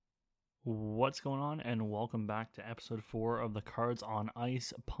What's going on? And welcome back to episode 4 of the Cards on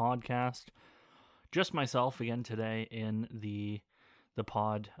Ice podcast. Just myself again today in the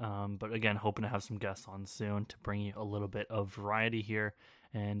pod, but again, hoping to have some guests on soon to bring you a little bit of variety here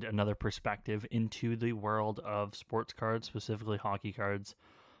and another perspective into the world of sports cards, specifically hockey cards.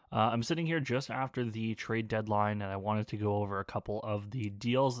 I'm sitting here just after the trade deadline, and I wanted to go over a couple of the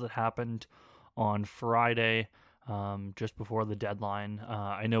deals that happened on Friday. Just before the deadline.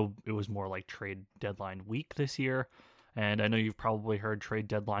 I know it was more like trade deadline week this year, and I know you've probably heard trade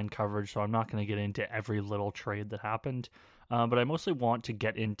deadline coverage, so I'm not going to get into every little trade that happened, but I mostly want to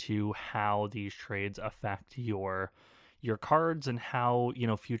get into how these trades affect your cards and how,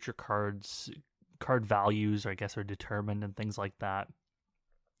 future card values, I guess, are determined and things like that.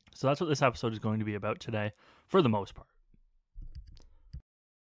 So that's what this episode is going to be about today, for the most part.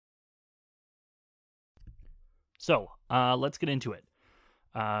 So let's get into it.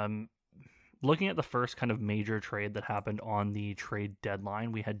 Looking at the first kind of major trade that happened on the trade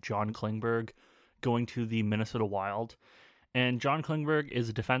deadline, we had John Klingberg going to the Minnesota Wild. And John Klingberg is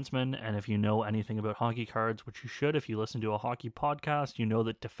a defenseman, and if you know anything about hockey cards, which you should if you listen to a hockey podcast, you know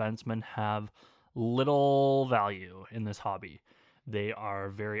that defensemen have little value in this hobby. They are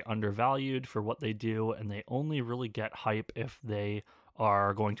very undervalued for what they do, and they only really get hype if they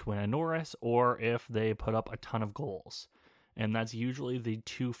are going to win a Norris or if they put up a ton of goals. And that's usually the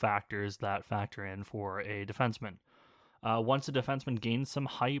two factors that factor in for a defenseman. Once a defenseman gains some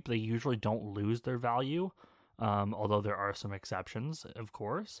hype, they usually don't lose their value, although there are some exceptions, of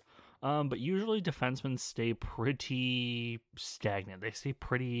course. But usually defensemen stay pretty stagnant. They stay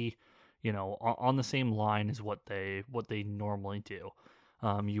pretty, on the same line as what they normally do.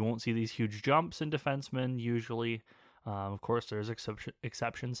 You won't see these huge jumps in defensemen usually. Of course, there's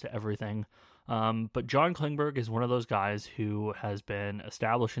exceptions to everything. But John Klingberg is one of those guys who has been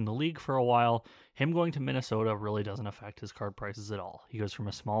established in the league for a while. Him going to Minnesota really doesn't affect his card prices at all. He goes from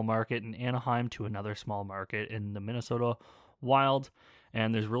a small market in Anaheim to another small market in the Minnesota Wild,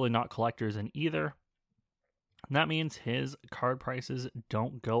 and there's really not collectors in either. And that means his card prices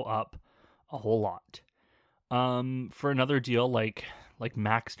don't go up a whole lot. For another deal like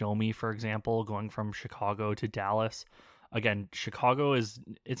Max Domi, for example, going from Chicago to Dallas. Again, Chicago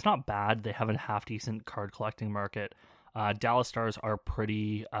it's not bad. They have a half decent card collecting market. Dallas Stars are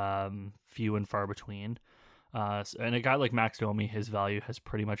pretty few and far between. And a guy like Max Domi, his value has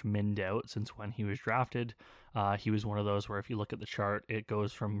pretty much minned out since when he was drafted. He was one of those where if you look at the chart, it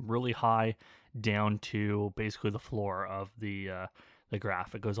goes from really high down to basically the floor of the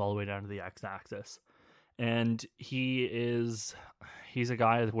graph. It goes all the way down to the x-axis. And he's a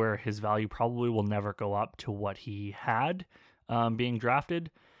guy where his value probably will never go up to what he had being drafted,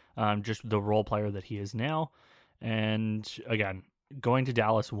 just the role player that he is now. And again, going to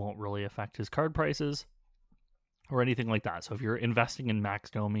Dallas won't really affect his card prices or anything like that. So if you're investing in Max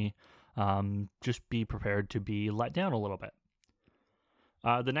Domi, just be prepared to be let down a little bit.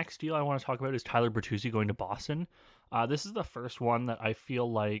 The next deal I want to talk about is Tyler Bertuzzi going to Boston. This is the first one that I feel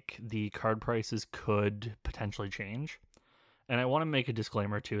like the card prices could potentially change. And I want to make a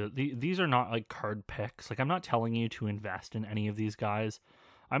disclaimer too. These are not like card picks. Like, I'm not telling you to invest in any of these guys.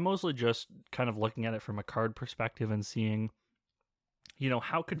 I'm mostly just kind of looking at it from a card perspective and seeing,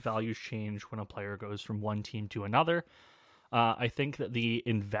 how could values change when a player goes from one team to another. I think that the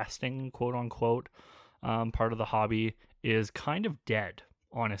investing, quote unquote, part of the hobby is kind of dead,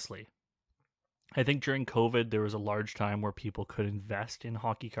 honestly. I think during COVID, there was a large time where people could invest in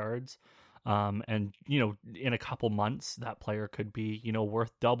hockey cards. And, in a couple months, that player could be,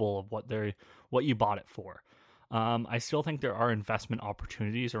 worth double of what you bought it for. I still think there are investment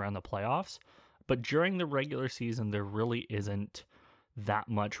opportunities around the playoffs, but during the regular season, there really isn't that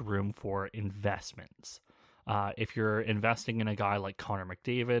much room for investments. If you're investing in a guy like Connor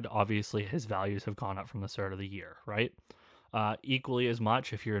McDavid, obviously his values have gone up from the start of the year, right? Equally as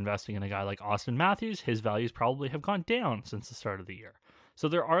much, if you're investing in a guy like Austin Matthews, his values probably have gone down since the start of the year. So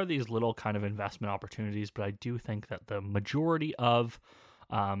there are these little kind of investment opportunities, but I do think that the majority of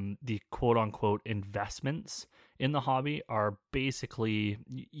the quote-unquote investments in the hobby are basically,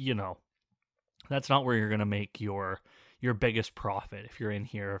 that's not where you're going to make your biggest profit if you're in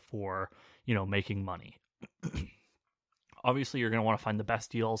here for, making money. Obviously, you're going to want to find the best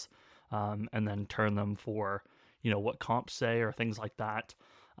deals and then turn them for what comps say or things like that.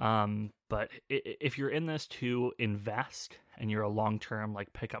 But if you're in this to invest and you're a long-term,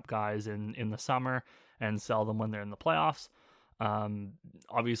 like, pick up guys in the summer and sell them when they're in the playoffs,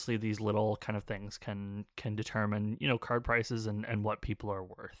 obviously these little kind of things can determine, card prices and what people are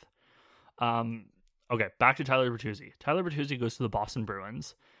worth. Okay, back to Tyler Bertuzzi. Tyler Bertuzzi goes to the Boston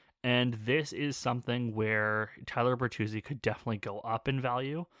Bruins. And this is something where Tyler Bertuzzi could definitely go up in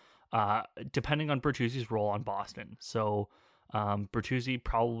value, depending on Bertuzzi's role on Boston. So Bertuzzi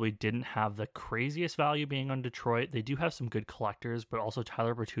probably didn't have the craziest value being on Detroit. They do have some good collectors, but also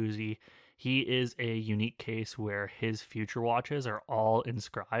Tyler Bertuzzi, he is a unique case where his future watches are all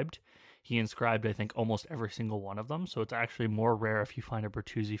inscribed. He inscribed, I think, almost every single one of them. So it's actually more rare if you find a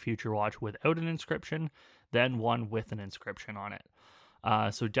Bertuzzi future watch without an inscription than one with an inscription on it.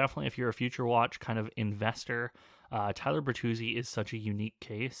 So definitely, if you're a future watch kind of investor, Tyler Bertuzzi is such a unique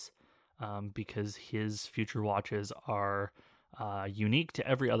case because his future watches are unique to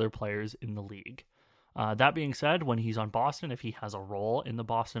every other players in the league. That being said, when he's on Boston, if he has a role in the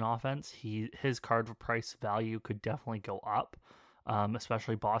Boston offense, his card price value could definitely go up,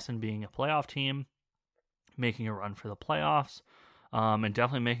 especially Boston being a playoff team, making a run for the playoffs, and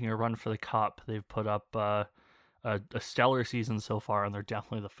definitely making a run for the cup. They've put up a stellar season so far, and they're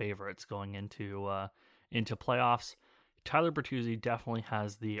definitely the favorites going into playoffs. Tyler Bertuzzi definitely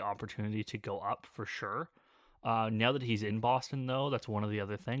has the opportunity to go up for sure. Now that he's in Boston, though, that's one of the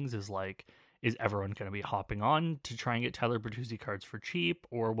other things is everyone going to be hopping on to try and get Tyler Bertuzzi cards for cheap,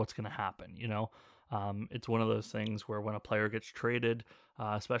 or what's going to happen? It's one of those things where when a player gets traded,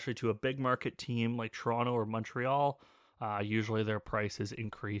 especially to a big market team like Toronto or Montreal, usually their prices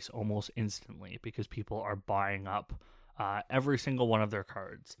increase almost instantly because people are buying up every single one of their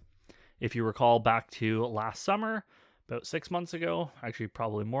cards. If you recall back to last summer, about 6 months ago, actually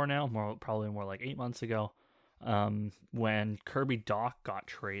probably more now, probably more like 8 months ago, when Kirby Dach got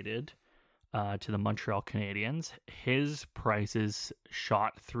traded to the Montreal Canadiens, his prices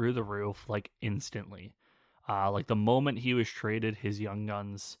shot through the roof like instantly. Like the moment he was traded, his Young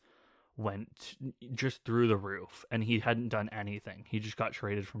Guns went just through the roof, and he hadn't done anything. He just got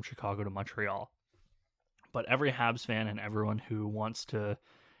traded from Chicago to Montreal. But every Habs fan and everyone who wants to,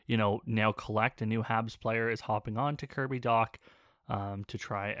 now collect a new Habs player is hopping on to Kirby Dach to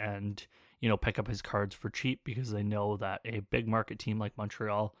try and, pick up his cards for cheap because they know that a big market team like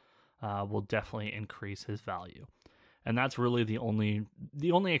Montreal will definitely increase his value. And that's really the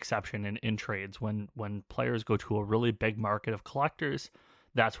only exception in trades when players go to a really big market of collectors.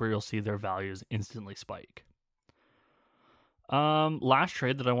 That's where you'll see their values instantly spike. Last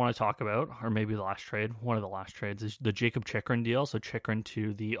trade that I want to talk about, or maybe the last trade, one of the last trades, is the Jakob Chychrun deal. So Chychrun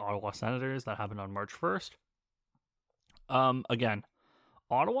to the Ottawa Senators, that happened on March 1st. Again,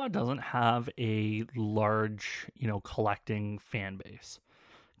 Ottawa doesn't have a large, collecting fan base.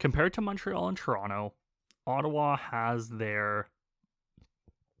 Compared to Montreal and Toronto, Ottawa has their,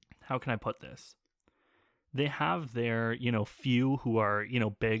 how can I put this? They have their, few who are,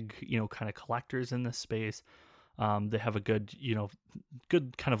 big, kind of collectors in this space. They have a good,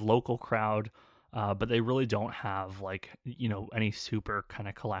 good kind of local crowd, but they really don't have any super kind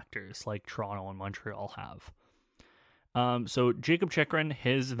of collectors like Toronto and Montreal have. So Jakob Chychrun,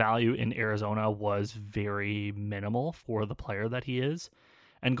 his value in Arizona was very minimal for the player that he is.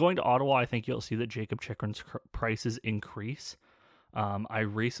 And going to Ottawa, I think you'll see that Jakob Chychrun's prices increase. I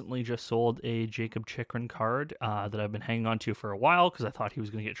recently just sold a Jakob Chychrun card that I've been hanging on to for a while because I thought he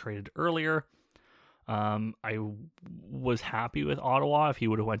was going to get traded earlier. I was happy with Ottawa. If he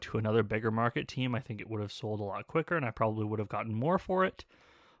would have went to another bigger market team, I think it would have sold a lot quicker and I probably would have gotten more for it.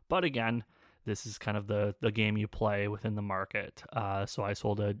 But again, this is kind of the game you play within the market. So I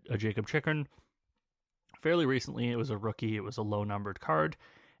sold a Jakob Chychrun fairly recently. It was a rookie. It was a low-numbered card,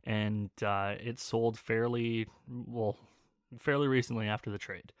 and it sold fairly recently after the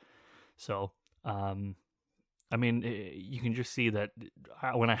trade. So, you can just see that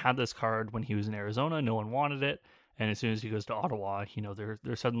when I had this card when he was in Arizona, no one wanted it, and as soon as he goes to Ottawa,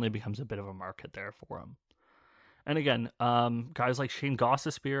 there suddenly becomes a bit of a market there for him. And again, guys like Shane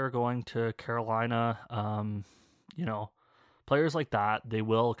Gostisbehere are going to Carolina, players like that, they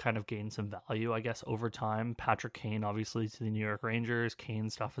will kind of gain some value, I guess, over time. Patrick Kane, obviously, to the New York Rangers. Kane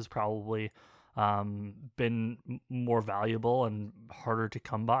stuff has probably been more valuable and harder to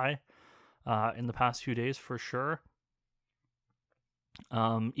come by in the past few days, for sure.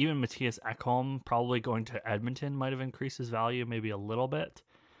 Even Matthias Ekholm, probably going to Edmonton, might have increased his value maybe a little bit.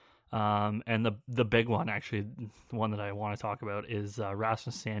 And the big one, actually, the one that I want to talk about is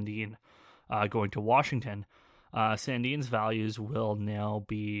Rasmus Sandin going to Washington. Sandin's values will now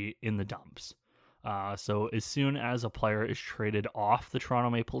be in the dumps. So as soon as a player is traded off the Toronto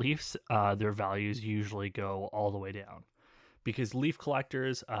Maple Leafs, their values usually go all the way down. Because Leaf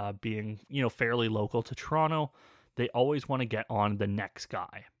collectors, being fairly local to Toronto, they always want to get on the next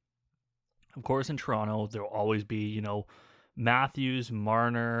guy. Of course, in Toronto, there'll always be Matthews,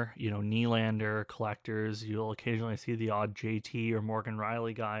 Marner, Nylander collectors. You'll occasionally see the odd JT or Morgan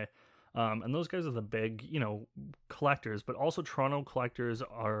Riley guy. And those guys are the big, collectors, but also Toronto collectors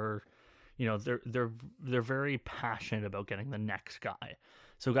are, they're very passionate about getting the next guy.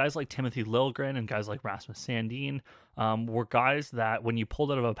 So guys like Timothy Liljegren and guys like Rasmus Sandin were guys that when you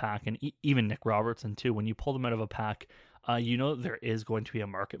pulled out of a pack, and even Nick Robertson too, when you pull them out of a pack, there is going to be a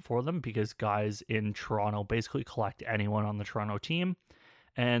market for them because guys in Toronto basically collect anyone on the Toronto team.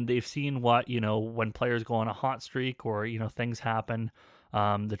 And they've seen what, when players go on a hot streak or, things happen,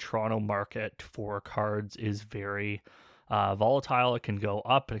 the Toronto market for cards is very volatile. It can go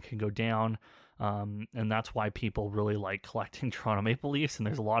up and it can go down. And that's why people really like collecting Toronto Maple Leafs. And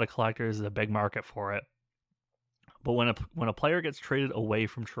there's a lot of collectors. There's a big market for it. But when a player gets traded away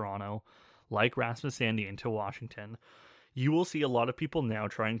from Toronto, like Rasmus Sandin to Washington, you will see a lot of people now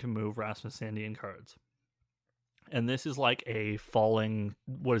trying to move Rasmus Sandin cards. And this is like a falling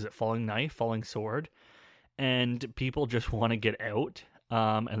knife, falling sword. And people just want to get out,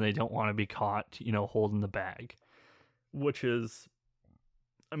 and they don't want to be caught, holding the bag. Which is,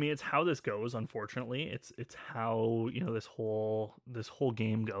 it's how this goes, unfortunately. It's how, this whole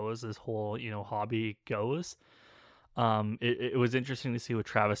game goes, this whole, hobby goes. It was interesting to see with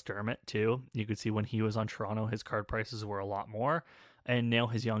Travis Dermott too. You could see when he was on Toronto, his card prices were a lot more, and now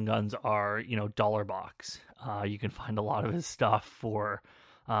his young guns are, dollar box. You can find a lot of his stuff for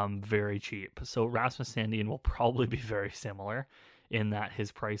very cheap. So Rasmus Sandin will probably be very similar in that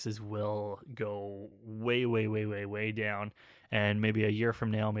his prices will go way, way, way, way, way down. And maybe a year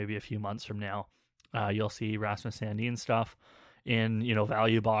from now, maybe a few months from now, you'll see Rasmus Sandin stuff in,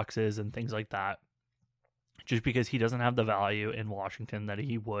 value boxes and things like that. Just because he doesn't have the value in Washington that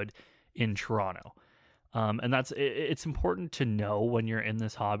he would in Toronto. And it's important to know when you're in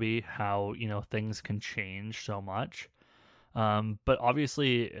this hobby how, things can change so much. But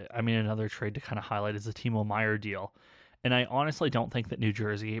obviously, another trade to kind of highlight is the Timo Meier deal. And I honestly don't think that New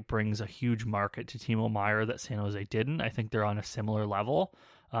Jersey brings a huge market to Timo Meier that San Jose didn't. I think they're on a similar level.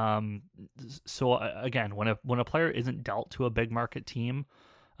 So again, when a player isn't dealt to a big market team,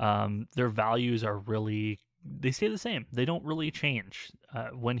 their values are really, they stay the same. They don't really change.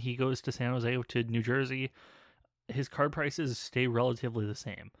 When he goes to San Jose, to New Jersey, his card prices stay relatively the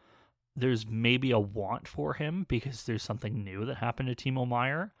same. There's maybe a want for him because there's something new that happened to Timo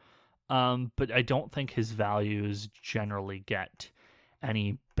Meier. But I don't think his values generally get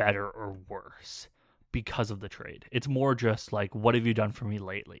any better or worse because of the trade. It's more just like, what have you done for me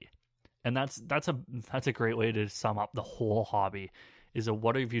lately? And that's a great way to sum up the whole hobby, is a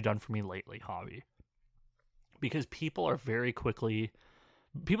what have you done for me lately hobby. Because people are very quick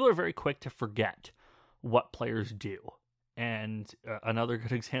to forget what players do. And another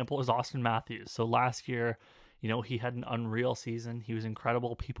good example is Auston Matthews. So last year, he had an unreal season. He was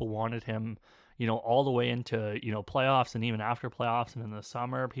incredible. People wanted him, all the way into, playoffs, and even after playoffs and in the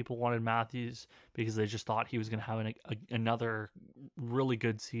summer, people wanted Matthews because they just thought he was going to have another really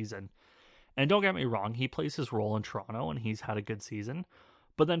good season. And don't get me wrong, he plays his role in Toronto and he's had a good season.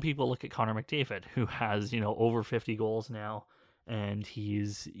 But then people look at Connor McDavid, who has, over 50 goals now, and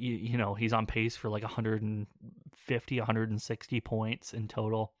he's on pace for like 150, 160 points in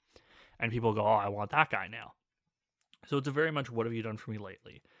total. And people go, oh, I want that guy now. So it's a very much, what have you done for me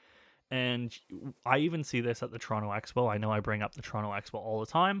lately? And I even see this at the Toronto Expo. I know I bring up the Toronto Expo all the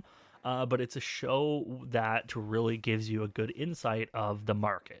time, but it's a show that really gives you a good insight of the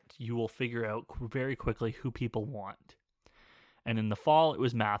market. You will figure out very quickly who people want. And in the fall, it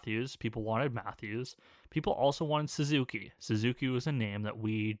was Matthews. People wanted Matthews. People also wanted Suzuki. Suzuki was a name that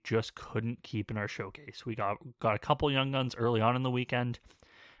we just couldn't keep in our showcase. We got a couple young guns early on in the weekend,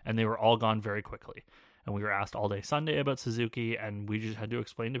 and they were all gone very quickly. And we were asked all day Sunday about Suzuki, and we just had to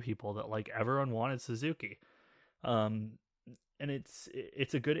explain to people that, like, everyone wanted Suzuki. And it's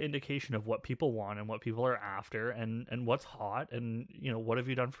a good indication of what people want and what people are after and what's hot and, what have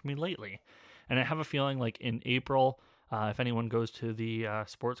you done for me lately? And I have a feeling like in April, if anyone goes to the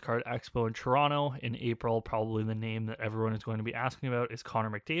Sports Card Expo in Toronto in April, probably the name that everyone is going to be asking about is Connor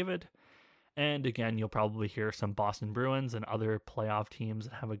McDavid. And again, you'll probably hear some Boston Bruins and other playoff teams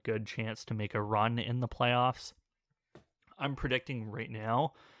that have a good chance to make a run in the playoffs. I'm predicting right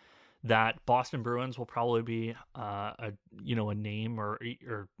now that Boston Bruins will probably be a name or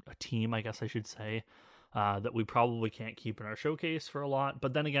a team, I guess I should say, that we probably can't keep in our showcase for a lot.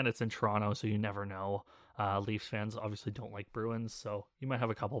 But then again, it's in Toronto, so you never know. Leafs fans obviously don't like Bruins, so you might have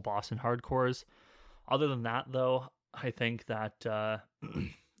a couple Boston hardcores. Other than that, though, I think that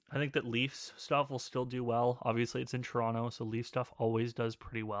Leafs stuff will still do well. Obviously, it's in Toronto, so Leaf stuff always does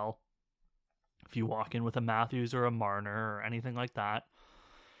pretty well. If you walk in with a Matthews or a Marner or anything like that,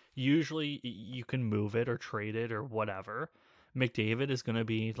 usually you can move it or trade it or whatever. McDavid is going to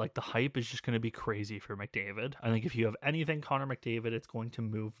be like, the hype is just going to be crazy for McDavid. I think if you have anything Connor McDavid, it's going to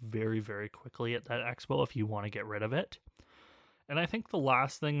move very, very quickly at that expo if you want to get rid of it. And I think the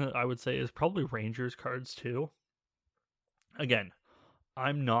last thing that I would say is probably Rangers cards too. Again,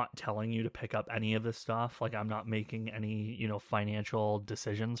 I'm not telling you to pick up any of this stuff. Like, I'm not making any, financial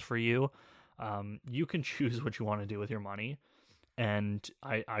decisions for you. You can choose what you want to do with your money. And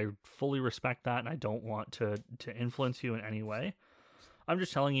I fully respect that, and I don't want to influence you in any way. I'm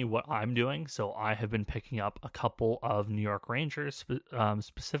just telling you what I'm doing. So I have been picking up a couple of New York Rangers,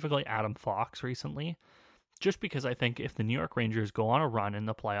 specifically Adam Fox recently, just because I think if the New York Rangers go on a run in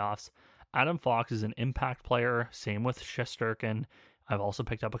the playoffs, Adam Fox is an impact player. Same with Shesterkin. I've also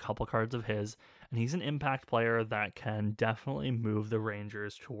picked up a couple cards of his, and he's an impact player that can definitely move the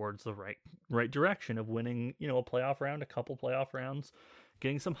Rangers towards the right direction of winning, a playoff round, a couple playoff rounds,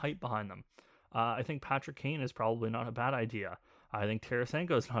 getting some hype behind them. I think Patrick Kane is probably not a bad idea. I think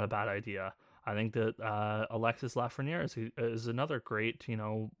Tarasenko is not a bad idea. I think that Alexis Lafreniere is another great,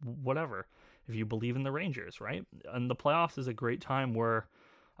 whatever, if you believe in the Rangers, right? And the playoffs is a great time where,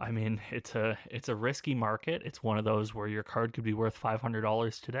 it's a risky market. It's one of those where your card could be worth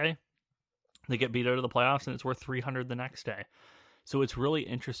 $500 today. They get beat out of the playoffs and it's worth $300 the next day. So it's really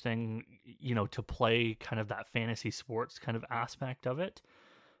interesting, to play kind of that fantasy sports kind of aspect of it.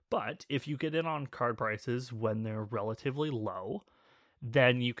 But if you get in on card prices when they're relatively low,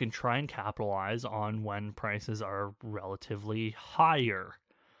 then you can try and capitalize on when prices are relatively higher.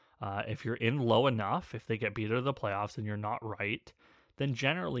 If you're in low enough, if they get beat out of the playoffs and you're not right, then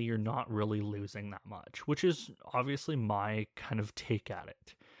generally you're not really losing that much, which is obviously my kind of take at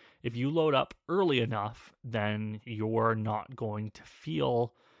it. If you load up early enough, then you're not going to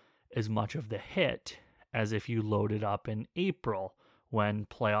feel as much of the hit as if you loaded up in April when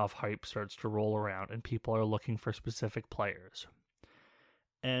playoff hype starts to roll around and people are looking for specific players.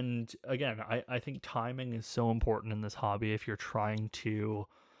 And again, I think timing is so important in this hobby if you're trying to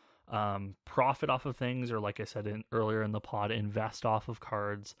profit off of things, or like I said earlier in the pod, invest off of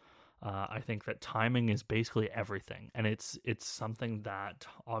cards. I think that timing is basically everything, and it's something that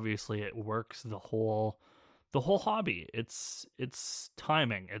obviously it works the whole hobby. It's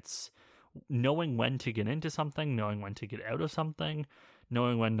timing. It's knowing when to get into something, knowing when to get out of something,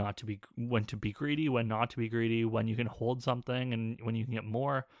 knowing when to be greedy, when not to be greedy, when you can hold something and when you can get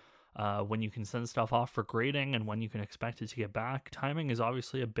more. When you can send stuff off for grading and when you can expect it to get back. Timing is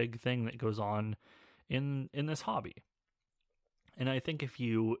obviously a big thing that goes on in this hobby. And I think if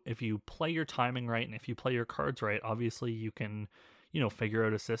you play your timing right and if you play your cards right, obviously you can, figure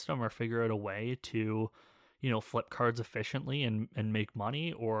out a system or figure out a way to, flip cards efficiently and make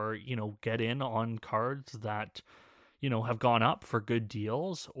money, or, get in on cards that, have gone up for good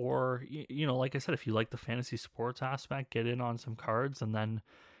deals, or, like I said, if you like the fantasy sports aspect, get in on some cards and then,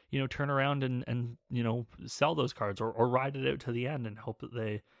 turn around and sell those cards, or ride it out to the end and hope that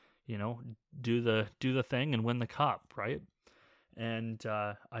they, do the thing and win the cup, right? And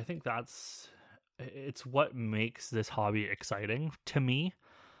I think it's what makes this hobby exciting to me.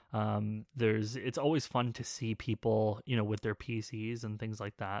 It's always fun to see people, with their PCs and things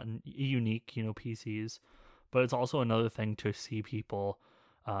like that, and unique, PCs. But it's also another thing to see people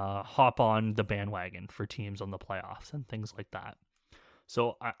hop on the bandwagon for teams on the playoffs and things like that.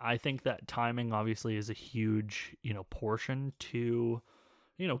 So I think that timing obviously is a huge, portion to,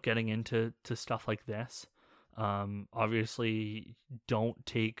 getting into stuff like this. Obviously, don't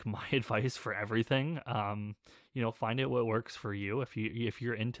take my advice for everything. Find out what works for you if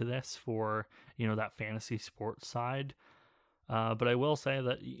you're into this for, that fantasy sports side. But I will say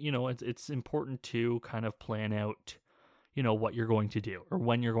that, it's important to kind of plan out, what you're going to do or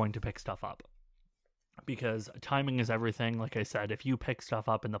when you're going to pick stuff up. Because timing is everything. Like I said, if you pick stuff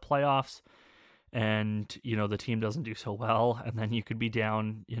up in the playoffs and, the team doesn't do so well, and then you could be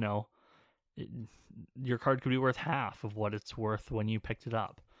down, your card could be worth half of what it's worth when you picked it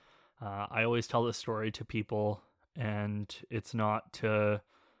up. I always tell this story to people, and it's not to,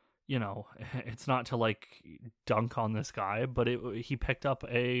 like dunk on this guy, but he picked up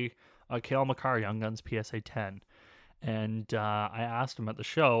a Cale Makar Young Guns PSA 10. And I asked him at the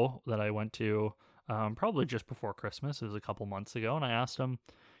show that I went to, probably just before Christmas. It was a couple months ago. And I asked him,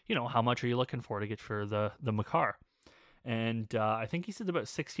 how much are you looking for to get for the Makar? And I think he said about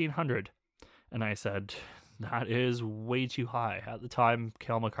 $1,600. And I said, that is way too high. At the time,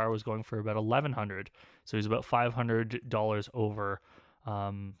 Cale Makar was going for about $1,100. So he's about $500 over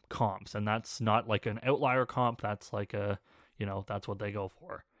comps. And that's not like an outlier comp. That's like that's what they go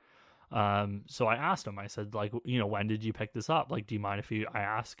for. So I asked him, I said, like, when did you pick this up? Like, do you mind if I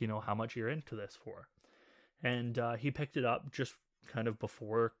ask, how much you're into this for? And he picked it up just kind of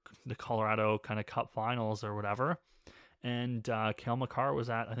before the Colorado kind of Cup finals or whatever. And Cale Makar was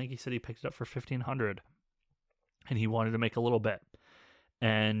I think he said he picked it up for 1,500, and he wanted to make a little bit.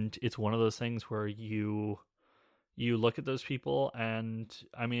 And it's one of those things where you look at those people, and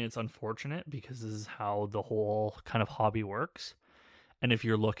I mean, it's unfortunate because this is how the whole kind of hobby works. And if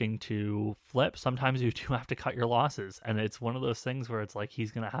you're looking to flip, sometimes you do have to cut your losses. And it's one of those things where it's like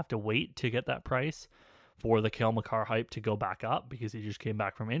he's going to have to wait to get that price for the Cale Makar hype to go back up because he just came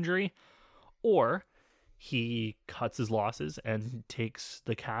back from injury. Or he cuts his losses and takes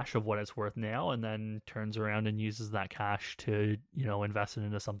the cash of what it's worth now and then turns around and uses that cash to, invest it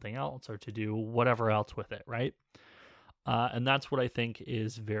into something else or to do whatever else with it, right? And that's what I think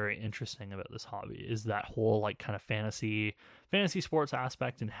is very interesting about this hobby, is that whole like kind of fantasy sports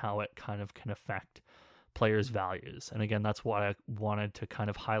aspect and how it kind of can affect players' values. And again, that's what I wanted to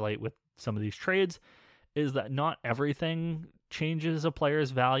kind of highlight with some of these trades, is that not everything changes a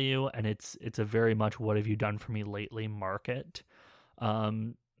player's value, and it's a very much what have you done for me lately market.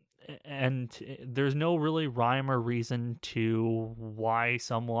 And there's no really rhyme or reason to why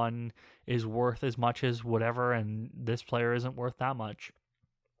someone is worth as much as whatever and this player isn't worth that much.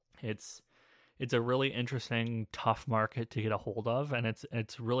 It's a really interesting, tough market to get a hold of, and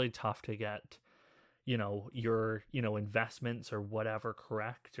it's really tough to get your investments or whatever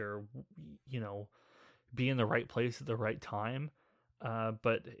correct, or be in the right place at the right time.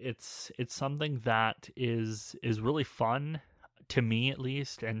 But it's something that is really fun to me, at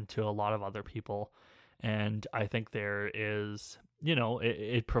least, and to a lot of other people. And I think there is,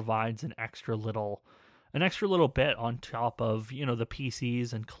 it provides an extra little bit on top of, the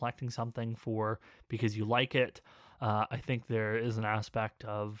PCs and collecting something for because you like it. I think there is an aspect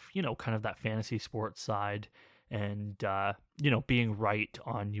of, kind of that fantasy sports side and, being right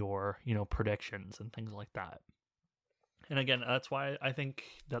on your, predictions and things like that. And again, that's why I think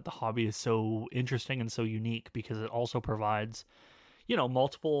that the hobby is so interesting and so unique, because it also provides,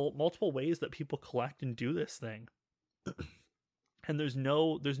 multiple ways that people collect and do this thing. And there's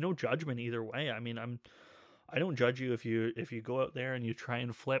no judgment either way. I mean, I don't judge you if you go out there and you try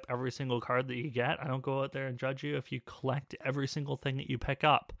and flip every single card that you get. I don't go out there and judge you if you collect every single thing that you pick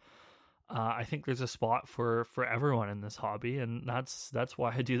up. I think there's a spot for everyone in this hobby, and that's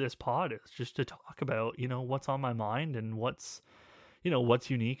why I do this pod. It's just to talk about, what's on my mind and what's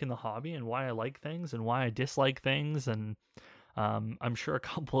unique in the hobby and why I like things and why I dislike things. And I'm sure a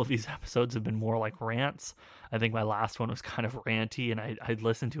couple of these episodes have been more like rants. I think my last one was kind of ranty, and I'd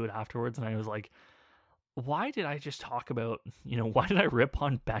listened to it afterwards and I was like, why did I just talk about, why did I rip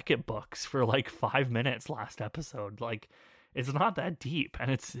on Beckett books for like 5 minutes last episode? Like, it's not that deep,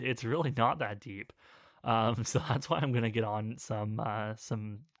 and it's really not that deep. So that's why I'm going to get on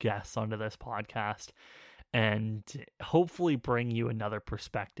some guests onto this podcast and hopefully bring you another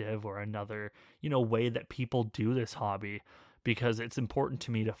perspective or another, way that people do this hobby, because it's important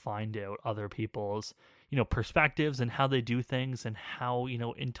to me to find out other people's, perspectives and how they do things and how,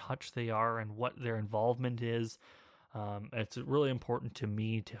 in touch they are and what their involvement is. It's really important to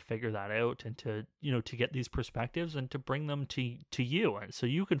me to figure that out and to, to get these perspectives and to bring them to you, so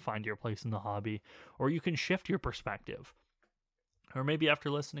you can find your place in the hobby, or you can shift your perspective. Or maybe after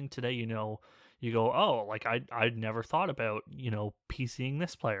listening today, you go, oh, like I'd never thought about, PCing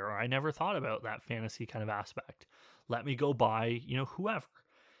this player, or I never thought about that fantasy kind of aspect. Let me go buy, whoever.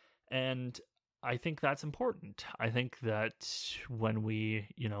 And I think that's important. I think that when we,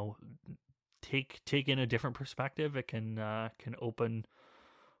 take in a different perspective, it can open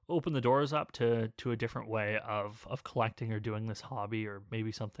the doors up to a different way of collecting or doing this hobby, or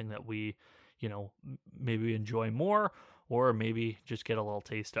maybe something that we, maybe enjoy more, or maybe just get a little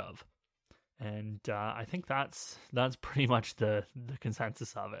taste of. And I think that's pretty much the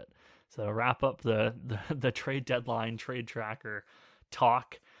consensus of it. So to wrap up the trade deadline, trade tracker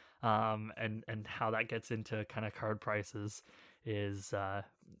talk, and how that gets into kind of card prices is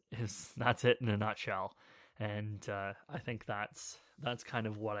that's it in a nutshell. And I think that's kind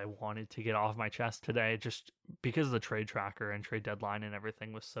of what I wanted to get off my chest today, just because the trade tracker and trade deadline and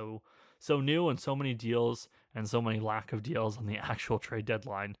everything was so new, and so many deals and so many lack of deals on the actual trade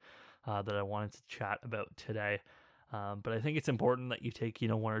deadline that I wanted to chat about today. But I think it's important that you take,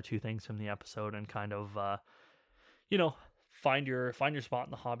 one or two things from the episode and kind of, find your spot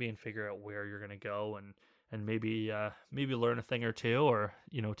in the hobby and figure out where you're going to go, and maybe learn a thing or two, or,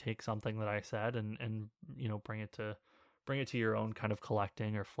 take something that I said and bring it to your own kind of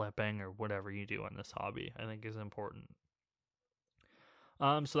collecting or flipping or whatever you do in this hobby, I think is important.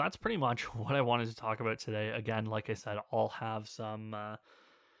 So that's pretty much what I wanted to talk about today. Again, like I said, I'll have some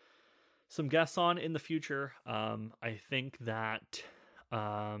guests on in the future. I think that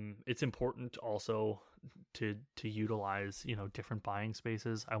it's important also to utilize, different buying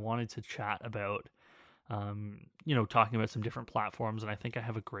spaces. I wanted to chat about talking about some different platforms, and I think I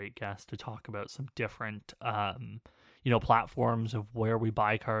have a great guest to talk about some different platforms of where we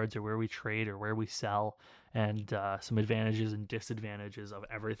buy cards or where we trade or where we sell, and some advantages and disadvantages of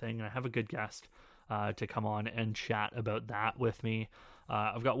everything. And I have a good guest to come on and chat about that with me.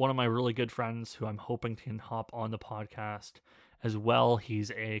 I've got one of my really good friends who I'm hoping can hop on the podcast as well.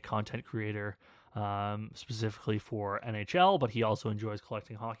 He's a content creator specifically for NHL, but he also enjoys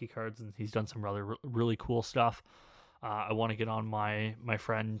collecting hockey cards, and he's done some really cool stuff. I want to get on my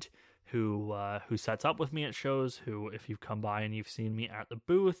friend who sets up with me at shows, who, if you've come by and you've seen me at the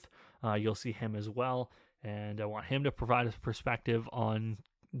booth, you'll see him as well. And I want him to provide his perspective on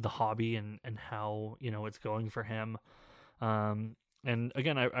the hobby and how, it's going for him. And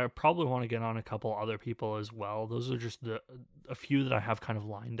again, I probably want to get on a couple other people as well. Those are just a few that I have kind of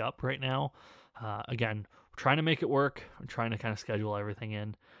lined up right now. Again, we're trying to make it work. I'm trying to kind of schedule everything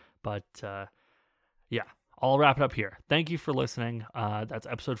in. But yeah, I'll wrap it up here. Thank you for listening. That's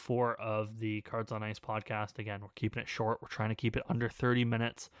episode 4 of the Cards on Ice podcast. Again, we're keeping it short. We're trying to keep it under 30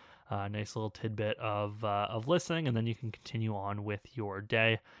 minutes. Nice little tidbit of listening, and then you can continue on with your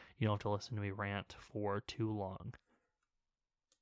day. You don't have to listen to me rant for too long.